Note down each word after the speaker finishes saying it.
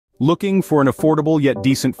Looking for an affordable yet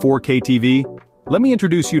decent 4K TV? Let me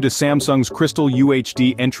introduce you to Samsung's Crystal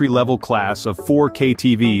UHD entry-level class of 4K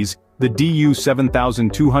TVs, the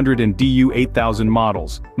DU7200 and DU8000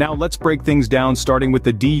 models. Now let's break things down starting with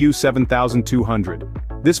the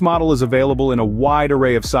DU7200. This model is available in a wide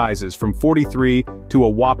array of sizes from 43 to a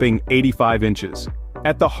whopping 85 inches.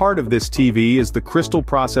 At the heart of this TV is the Crystal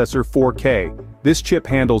Processor 4K. This chip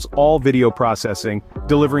handles all video processing,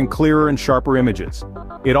 delivering clearer and sharper images.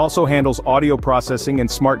 It also handles audio processing and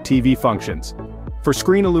smart TV functions. For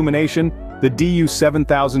screen illumination, the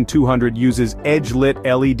DU7200 uses edge-lit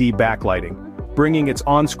LED backlighting, bringing its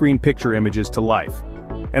on-screen picture images to life.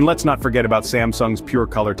 And let's not forget about Samsung's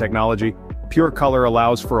PurColor technology. PurColor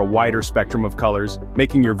allows for a wider spectrum of colors,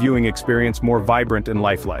 making your viewing experience more vibrant and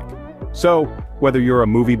lifelike. So, whether you're a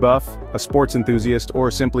movie buff, a sports enthusiast,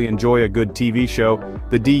 or simply enjoy a good TV show,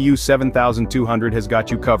 the DU7200 has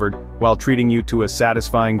got you covered, while treating you to a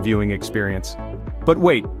satisfying viewing experience. But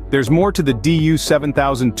wait, there's more to the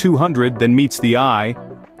DU7200 than meets the eye.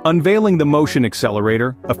 Unveiling the Motion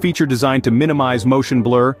Xcelerator, a feature designed to minimize motion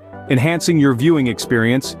blur, enhancing your viewing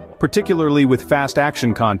experience, particularly with fast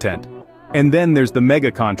action content. And then there's the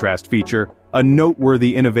Mega Contrast feature, a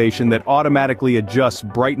noteworthy innovation that automatically adjusts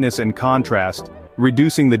brightness and contrast,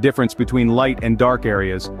 reducing the difference between light and dark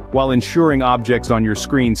areas, while ensuring objects on your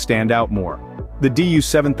screen stand out more. The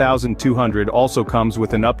DU7200 also comes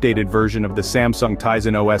with an updated version of the Samsung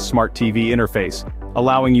Tizen OS Smart TV interface,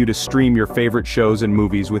 allowing you to stream your favorite shows and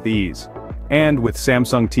movies with ease. And with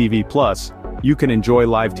Samsung TV Plus, you can enjoy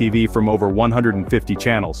live TV from over 150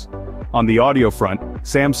 channels. On the audio front,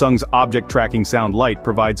 Samsung's Object Tracking Sound Lite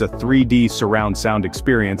provides a 3D surround sound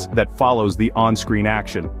experience that follows the on-screen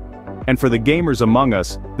action. And for the gamers among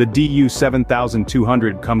us, the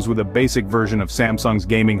DU7200 comes with a basic version of Samsung's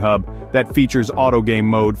Gaming Hub that features auto game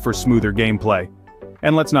mode for smoother gameplay.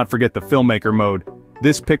 And let's not forget the Filmmaker mode.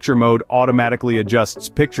 This picture mode automatically adjusts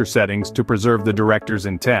picture settings to preserve the director's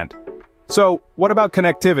intent. So, what about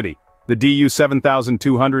connectivity? The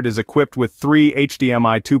DU7200 is equipped with 3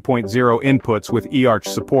 HDMI 2.0 inputs with eArch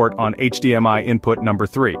support on HDMI input number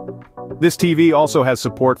 3. This TV also has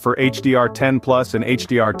support for HDR10 Plus and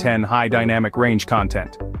HDR10 high dynamic range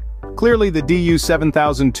content. Clearly the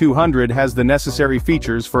DU7200 has the necessary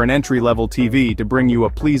features for an entry-level TV to bring you a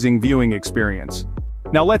pleasing viewing experience.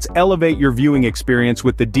 Now let's elevate your viewing experience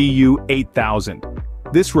with the DU8000.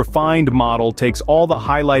 This refined model takes all the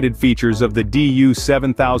highlighted features of the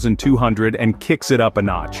DU7200 and kicks it up a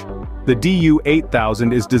notch. The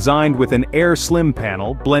DU8000 is designed with an Air Slim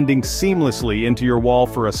panel blending seamlessly into your wall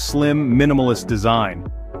for a slim, minimalist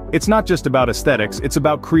design. It's not just about aesthetics, it's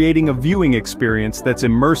about creating a viewing experience that's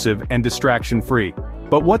immersive and distraction-free.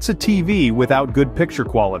 But what's a TV without good picture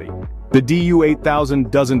quality? The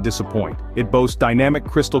DU8000 doesn't disappoint. It boasts dynamic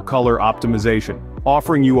crystal color optimization,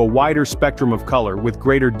 offering you a wider spectrum of color with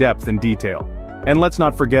greater depth and detail. And let's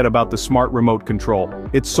not forget about the smart remote control.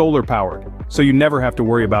 It's solar-powered, so you never have to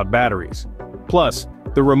worry about batteries. Plus,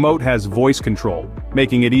 the remote has voice control,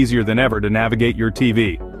 making it easier than ever to navigate your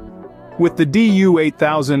TV. With the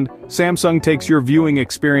DU8000, Samsung takes your viewing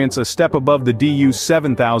experience a step above the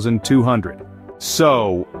DU7200.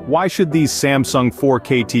 So, why should these Samsung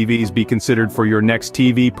 4K TVs be considered for your next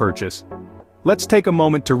TV purchase? Let's take a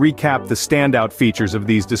moment to recap the standout features of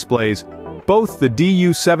these displays. Both the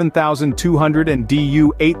DU7200 and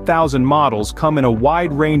DU8000 models come in a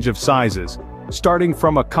wide range of sizes, starting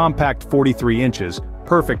from a compact 43 inches,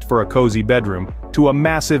 perfect for a cozy bedroom, to a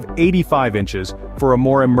massive 85 inches for a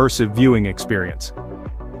more immersive viewing experience.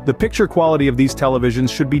 The picture quality of these televisions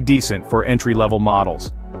should be decent for entry-level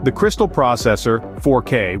models. The Crystal Processor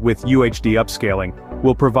 4K with UHD upscaling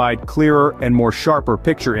will provide clearer and more sharper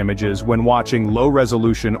picture images when watching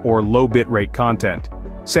low-resolution or low-bitrate content.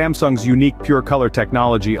 Samsung's unique PurColor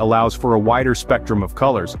technology allows for a wider spectrum of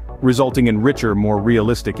colors, resulting in richer, more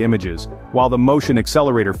realistic images, while the Motion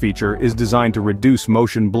Xcelerator feature is designed to reduce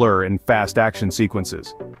motion blur in fast action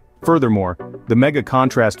sequences. Furthermore, the Mega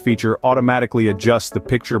Contrast feature automatically adjusts the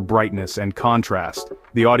picture brightness and contrast.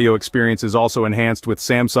 The audio experience is also enhanced with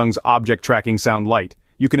Samsung's Object Tracking Sound Lite.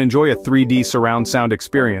 You can enjoy a 3D surround sound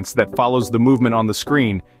experience that follows the movement on the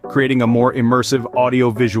screen, creating a more immersive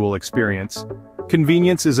audio-visual experience.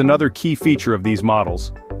 Convenience is another key feature of these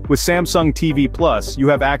models. With Samsung TV Plus, you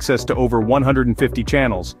have access to over 150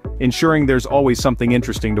 channels, ensuring there's always something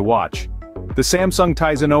interesting to watch. The Samsung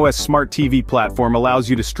Tizen OS Smart TV platform allows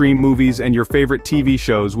you to stream movies and your favorite TV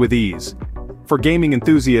shows with ease. For gaming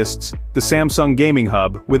enthusiasts, the Samsung Gaming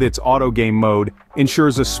Hub, with its auto game mode,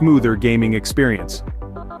 ensures a smoother gaming experience.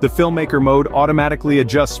 The Filmmaker mode automatically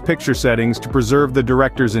adjusts picture settings to preserve the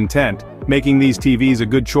director's intent, making these TVs a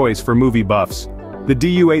good choice for movie buffs. The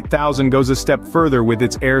DU8000 goes a step further with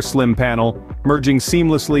its Air Slim panel, merging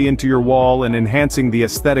seamlessly into your wall and enhancing the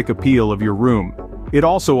aesthetic appeal of your room. It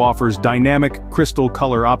also offers dynamic crystal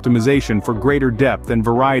color optimization for greater depth and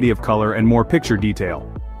variety of color and more picture detail.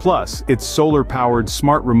 Plus, its solar-powered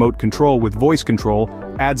smart remote control with voice control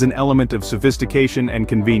adds an element of sophistication and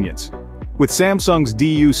convenience. With Samsung's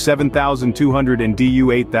DU7200 and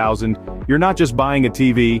DU8000, you're not just buying a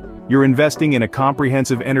TV, you're investing in a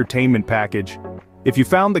comprehensive entertainment package. If you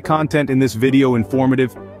found the content in this video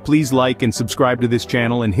informative, please like and subscribe to this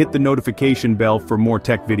channel and hit the notification bell for more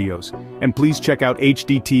tech videos. And please check out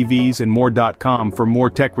HDTVs and more.com for more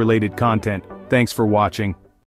tech-related content. Thanks for watching.